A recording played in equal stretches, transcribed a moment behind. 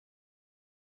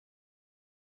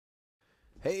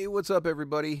Hey, what's up,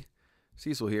 everybody?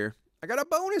 Cecil here. I got a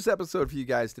bonus episode for you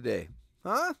guys today.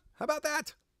 Huh? How about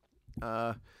that?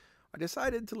 I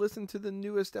decided to listen to the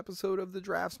newest episode of The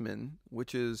Draftsman,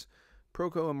 which is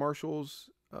PROKO and Marshall's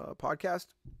podcast.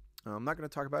 I'm not going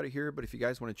to talk about it here, but if you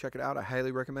guys want to check it out, I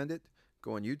highly recommend it.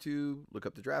 Go on YouTube, look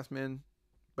up The Draftsman.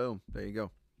 Boom, there you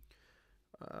go.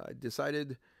 I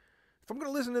decided if I'm going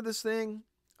to listen to this thing,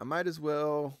 I might as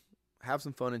well have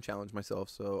some fun and challenge myself.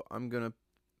 So I'm going to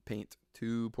paint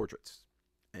 2 portraits,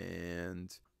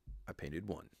 and I painted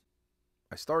 1.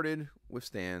 I started with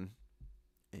Stan,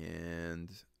 and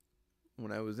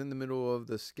when I was in the middle of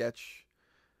the sketch,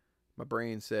 my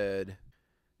brain said,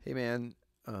 hey man,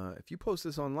 if you post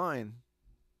this online,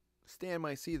 Stan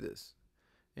might see this,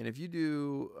 and if you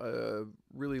do a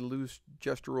really loose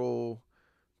gestural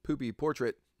poopy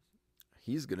portrait,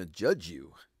 he's gonna judge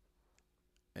you.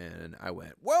 And I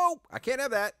went, whoa, I can't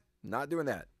have that. Not doing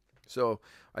that. So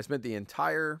I spent the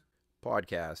entire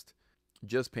podcast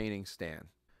just painting Stan.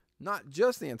 Not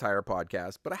just the entire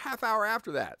podcast, but a half hour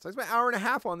after that. So I spent an hour and a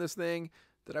half on this thing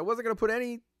that I wasn't going to put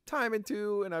any time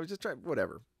into, and I was just trying,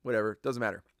 whatever, doesn't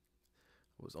matter.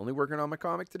 I was only working on my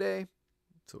comic today,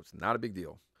 so it's not a big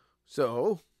deal.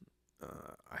 So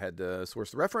I had to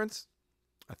source the reference.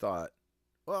 I thought,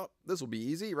 well, this will be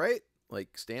easy, right?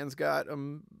 Like, Stan's got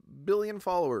 1 billion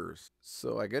followers.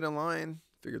 So I get in line,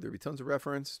 figured there'd be tons of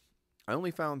reference. I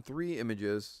only found 3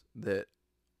 images that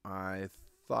I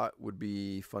thought would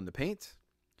be fun to paint.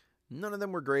 None of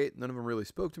them were great. None of them really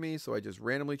spoke to me, so I just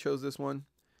randomly chose this one.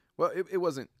 Well, it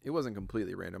wasn't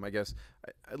completely random, I guess.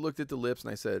 I looked at the lips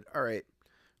and I said, all right,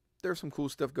 there's some cool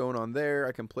stuff going on there.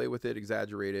 I can play with it,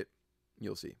 exaggerate it.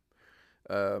 You'll see.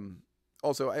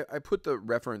 Also, I put the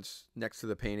reference next to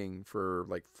the painting for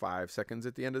like 5 seconds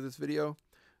at the end of this video.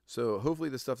 So hopefully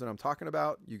the stuff that I'm talking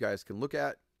about, you guys can look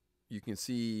at. You can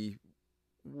see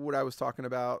what I was talking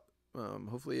about.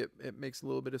 Hopefully it makes a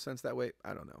little bit of sense that way.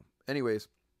 I don't know. Anyways,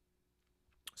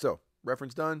 so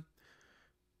reference done.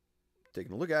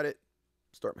 Taking a look at it.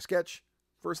 Start my sketch.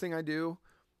 First thing I do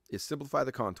is simplify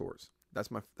the contours.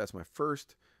 That's my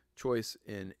first choice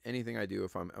in anything I do.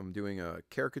 If I'm doing a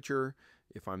caricature,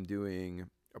 if I'm doing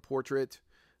a portrait,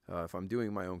 if I'm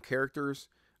doing my own characters,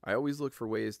 I always look for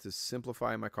ways to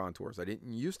simplify my contours. I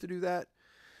didn't used to do that,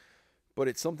 but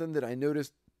it's something that I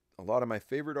noticed a lot of my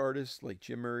favorite artists like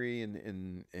Jim Murray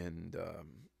and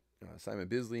Simon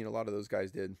Bisley and a lot of those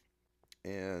guys did.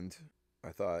 And I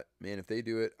thought, man, if they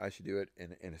do it, I should do it.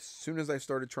 And as soon as I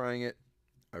started trying it,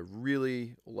 I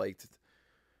really liked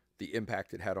the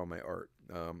impact it had on my art.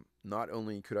 Not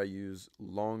only could I use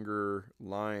longer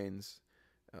lines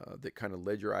that kind of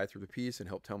led your eye through the piece and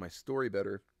help tell my story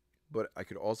better, but I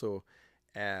could also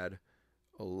add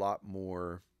a lot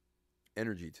more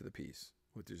energy to the piece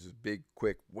with these big,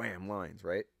 quick, wham lines,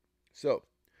 right? So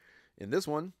in this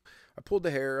one, I pulled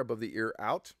the hair above the ear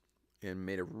out and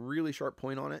made a really sharp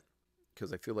point on it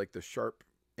because I feel like the sharp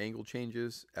angle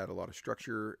changes add a lot of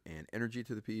structure and energy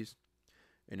to the piece.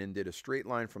 And then did a straight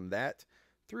line from that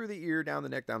through the ear, down the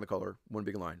neck, down the collar. One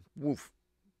big line. Woof.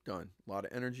 Done. A lot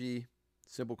of energy.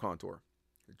 Simple contour.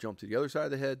 Jump to the other side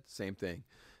of the head. Same thing.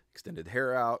 Extended the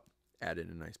hair out. Added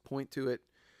a nice point to it.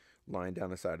 Line down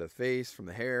the side of the face from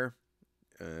the hair.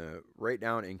 Right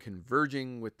down and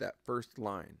converging with that first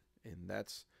line. And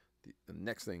that's the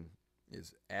next thing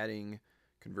is adding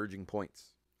converging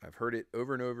points. I've heard it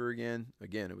over and over again.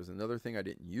 Again, it was another thing I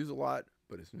didn't use a lot,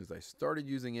 but as soon as I started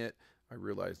using it, I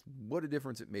realized what a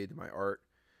difference it made to my art.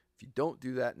 If you don't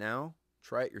do that now,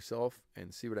 try it yourself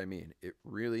and see what I mean. It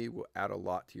really will add a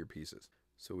lot to your pieces.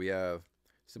 So we have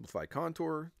simplified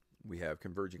contour, we have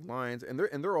converging lines, and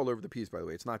they're all over the piece, by the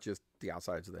way. It's not just the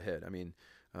outsides of the head. I mean,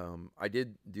 I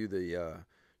did do the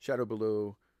shadow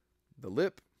below the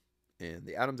lip and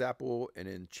the Adam's apple, and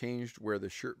then changed where the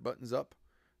shirt buttons up,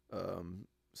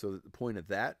 so that the point of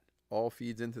that all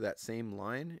feeds into that same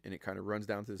line and it kind of runs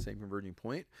down to the same converging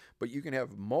point. But you can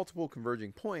have multiple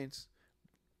converging points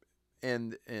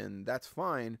and that's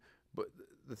fine. But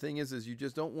the thing is you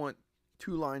just don't want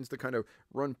 2 lines to kind of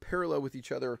run parallel with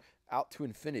each other out to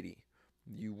infinity.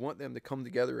 You want them to come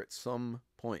together at some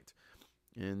point.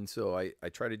 And so I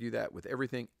try to do that with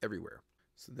everything, everywhere.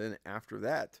 So then after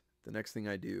that, the next thing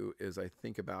I do is I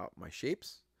think about my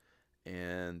shapes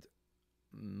and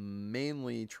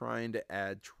mainly trying to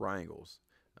add triangles.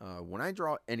 When I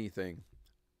draw anything,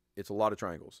 it's a lot of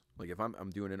triangles. Like if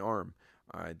I'm doing an arm,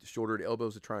 shoulder to elbow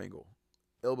is a triangle,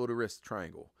 elbow to wrist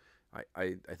triangle.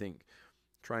 I think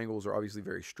triangles are obviously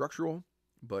very structural,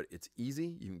 but it's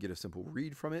easy. You can get a simple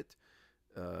read from it.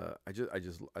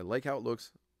 I like how it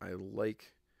looks. I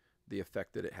like the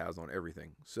effect that it has on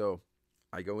everything. So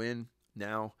I go in,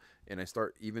 now, and I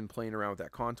start even playing around with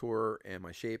that contour and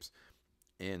my shapes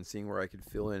and seeing where I could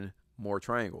fill in more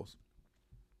triangles.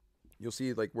 You'll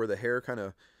see like where the hair kind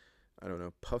of, I don't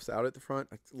know, puffs out at the front.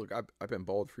 Look, I've been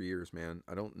bald for years, man.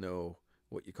 I don't know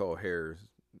what you call hair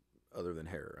other than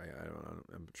hair. I don't know.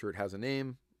 I'm sure it has a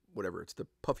name, whatever. It's the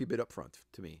puffy bit up front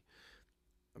to me.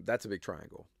 That's a big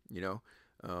triangle, you know?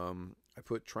 I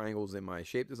put triangles in my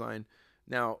shape design.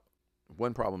 Now,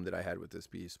 one problem that I had with this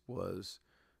piece was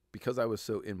because I was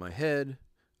so in my head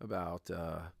about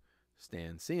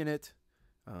Stan seeing it,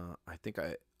 I think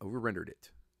I over-rendered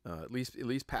it. At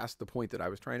least past the point that I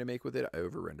was trying to make with it, I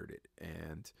over-rendered it.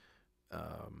 And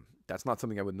that's not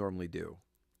something I would normally do.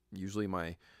 Usually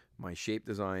my shape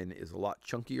design is a lot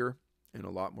chunkier and a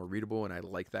lot more readable, and I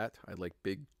like that. I like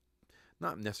big,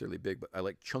 not necessarily big, but I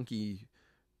like chunky,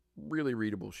 really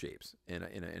readable shapes. And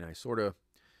I sort of,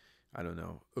 I don't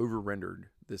know, over-rendered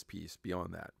this piece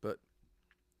beyond that. But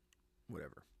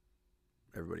whatever.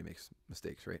 Everybody makes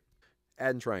mistakes, right?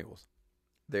 Adding triangles.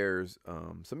 There's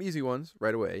some easy ones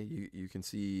right away. You can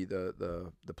see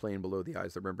the plane below the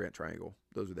eyes, the Rembrandt triangle.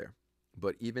 Those are there.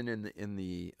 But even in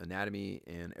the anatomy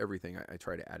and everything, I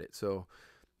try to add it. So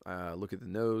look at the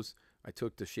nose. I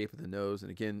took the shape of the nose, and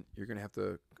again, you're going to have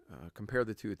to compare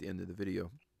the two at the end of the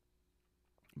video.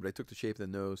 But I took the shape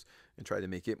of the nose and tried to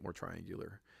make it more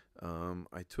triangular.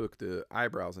 I took the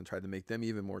eyebrows and tried to make them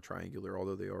even more triangular,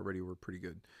 although they already were pretty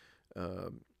good.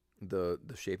 The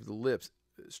shape of the lips,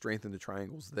 strengthen the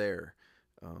triangles there.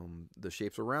 The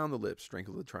shapes around the lips,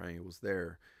 strengthen the triangles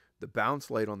there. The bounce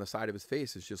light on the side of his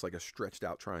face is just like a stretched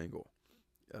out triangle.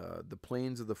 The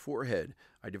planes of the forehead,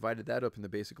 I divided that up into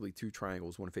basically two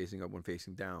triangles, one facing up, one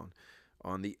facing down.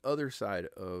 On the other side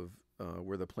of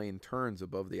where the plane turns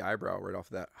above the eyebrow, right off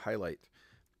that highlight,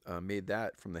 made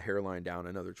that from the hairline down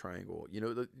another triangle. You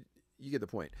know, you get the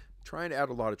point. Trying to add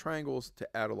a lot of triangles to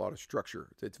add a lot of structure.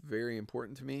 It's very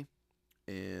important to me,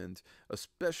 and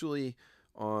especially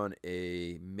on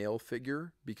a male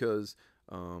figure, because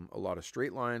a lot of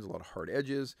straight lines, a lot of hard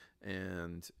edges,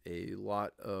 and a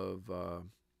lot of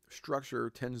structure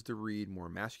tends to read more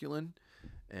masculine,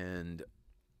 and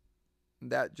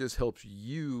that just helps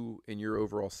you in your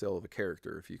overall sell of a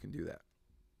character if you can do that.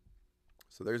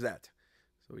 So there's that.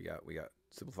 So we got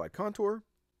simplified contour,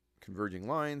 converging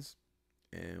lines,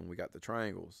 and we got the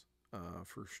triangles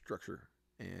for structure.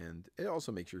 And it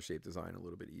also makes your shape design a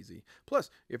little bit easy. Plus,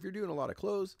 if you're doing a lot of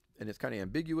clothes and it's kind of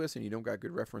ambiguous and you don't got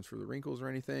good reference for the wrinkles or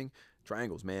anything,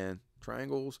 triangles, man.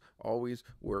 Triangles always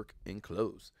work in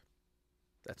clothes.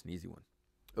 That's an easy one.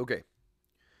 Okay.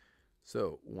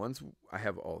 So once I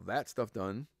have all that stuff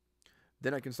done,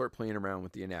 then I can start playing around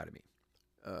with the anatomy.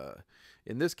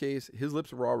 In this case, his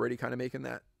lips were already kind of making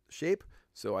that shape,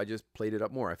 so I just played it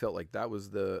up more. I felt like that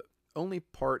was the only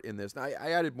part in this. Now,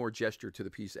 I added more gesture to the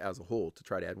piece as a whole to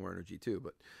try to add more energy too,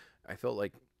 but I felt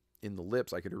like in the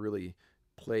lips I could really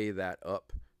play that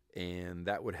up, and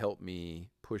that would help me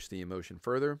push the emotion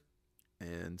further.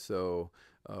 And so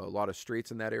a lot of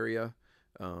straights in that area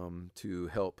to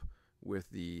help with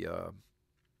the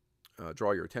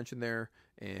draw your attention there,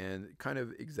 and kind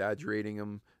of exaggerating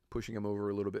them, pushing them over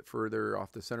a little bit further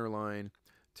off the center line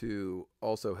to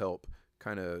also help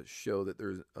kind of show that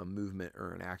there's a movement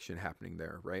or an action happening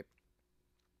there, right?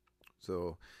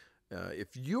 So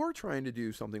if you're trying to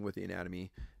do something with the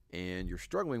anatomy and you're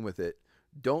struggling with it,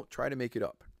 don't try to make it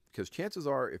up, because chances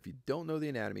are, if you don't know the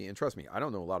anatomy, and trust me, I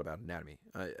don't know a lot about anatomy.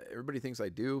 Everybody thinks I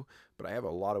do, but I have a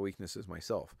lot of weaknesses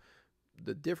myself.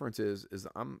 The difference is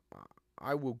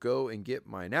I will go and get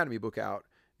my anatomy book out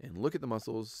and look at the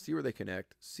muscles, see where they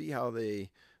connect, see how they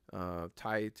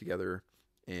tie together,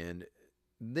 and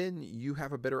then you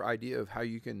have a better idea of how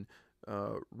you can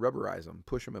rubberize them,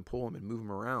 push them and pull them and move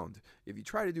them around. If you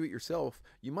try to do it yourself,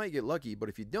 you might get lucky, but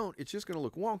if you don't, it's just going to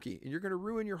look wonky and you're going to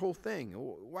ruin your whole thing.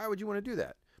 Why would you want to do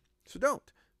that? So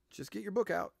don't. Just get your book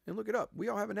out and look it up. We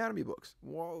all have anatomy books.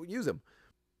 Well, use them.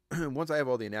 Once I have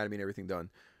all the anatomy and everything done,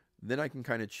 then I can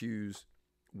kind of choose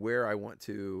where I want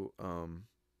to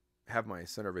have my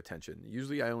center of attention.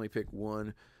 Usually I only pick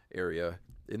one area.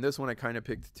 In this one, I kind of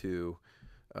picked two.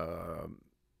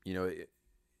 You know,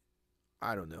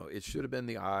 I don't know. It should have been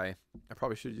the eye. I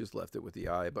probably should have just left it with the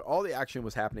eye, but all the action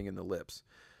was happening in the lips.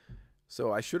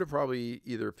 So I should have probably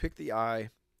either picked the eye,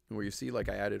 where you see like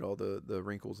I added all the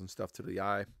wrinkles and stuff to the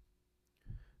eye. I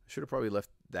should have probably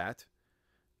left that.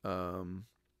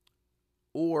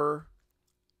 Or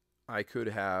I could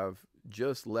have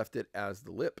just left it as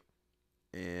the lip,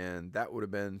 and that would have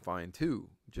been fine too.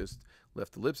 Just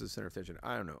left the lips as center of attention.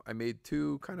 I don't know. I made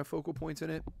two kind of focal points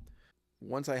in it.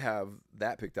 Once I have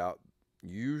that picked out,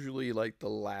 usually like the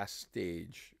last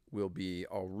stage will be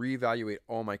I'll reevaluate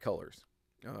all my colors.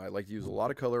 I like to use a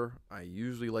lot of color. I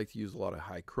usually like to use a lot of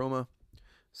high chroma.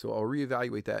 So I'll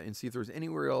reevaluate that and see if there's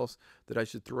anywhere else that I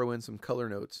should throw in some color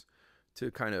notes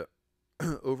to kind of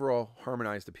overall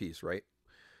harmonize the piece, right?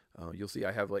 You'll see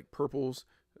I have like purples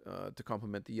to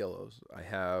complement the yellows. I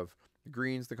have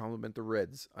greens to complement the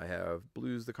reds. I have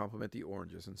blues to complement the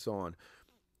oranges, and so on.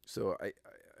 So I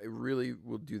really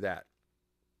will do that.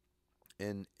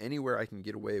 And anywhere I can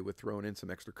get away with throwing in some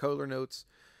extra color notes,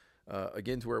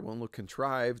 again, to where it won't look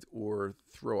contrived or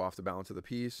throw off the balance of the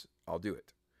piece, I'll do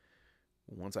it.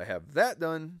 Once I have that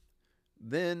done,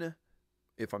 then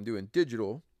if I'm doing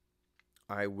digital,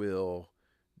 I'll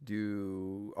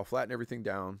flatten everything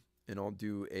down and I'll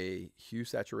do a hue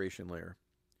saturation layer.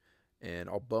 And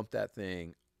I'll bump that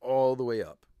thing all the way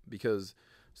up, because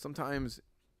sometimes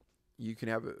you can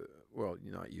have, well,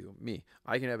 not you, me,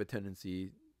 I can have a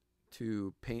tendency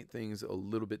to paint things a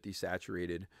little bit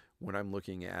desaturated when I'm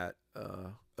looking at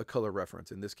a color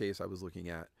reference. In this case, I was looking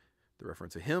at the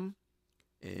reference of him,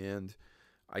 and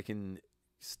I can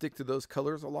stick to those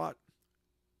colors a lot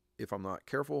if I'm not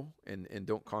careful and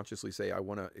don't consciously say I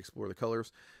want to explore the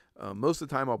colors. Most of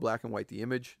the time I'll black and white the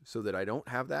image so that I don't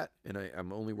have that, and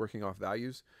I'm only working off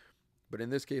values. But in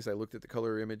this case, I looked at the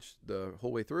color image the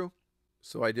whole way through.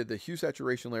 So I did the hue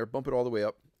saturation layer, bump it all the way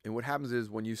up. And what happens is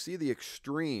when you see the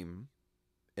extreme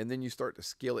and then you start to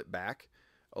scale it back,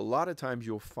 a lot of times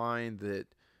you'll find that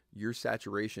your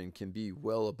saturation can be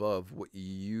well above what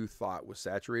you thought was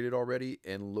saturated already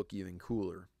and look even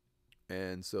cooler.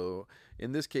 And so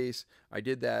in this case, I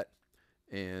did that,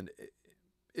 and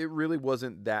it really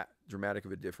wasn't that dramatic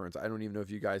of a difference. I don't even know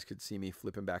if you guys could see me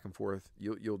flipping back and forth.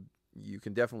 You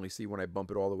can definitely see when I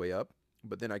bump it all the way up,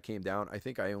 but then I came down. I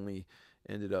think I only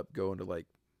ended up going to like,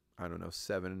 I don't know,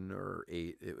 7 or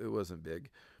 8. It wasn't big.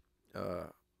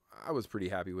 I was pretty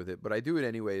happy with it, but I do it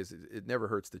anyways. It never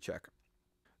hurts to check.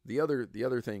 The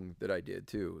other thing that I did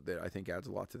too, that I think adds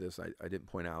a lot to this, I didn't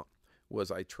point out, was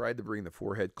I tried to bring the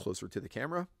forehead closer to the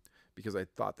camera, because I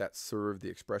thought that served the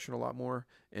expression a lot more,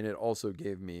 and it also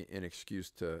gave me an excuse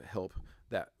to help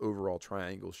that overall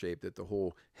triangle shape, that the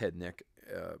whole head neck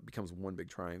becomes one big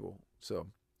triangle. So,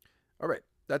 all right,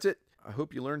 that's it. I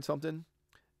hope you learned something,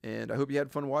 and I hope you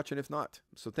had fun watching, if not.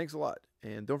 So thanks a lot,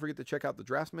 and don't forget to check out The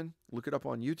Draftsman. Look it up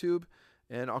on YouTube,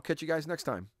 and I'll catch you guys next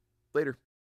time. Later.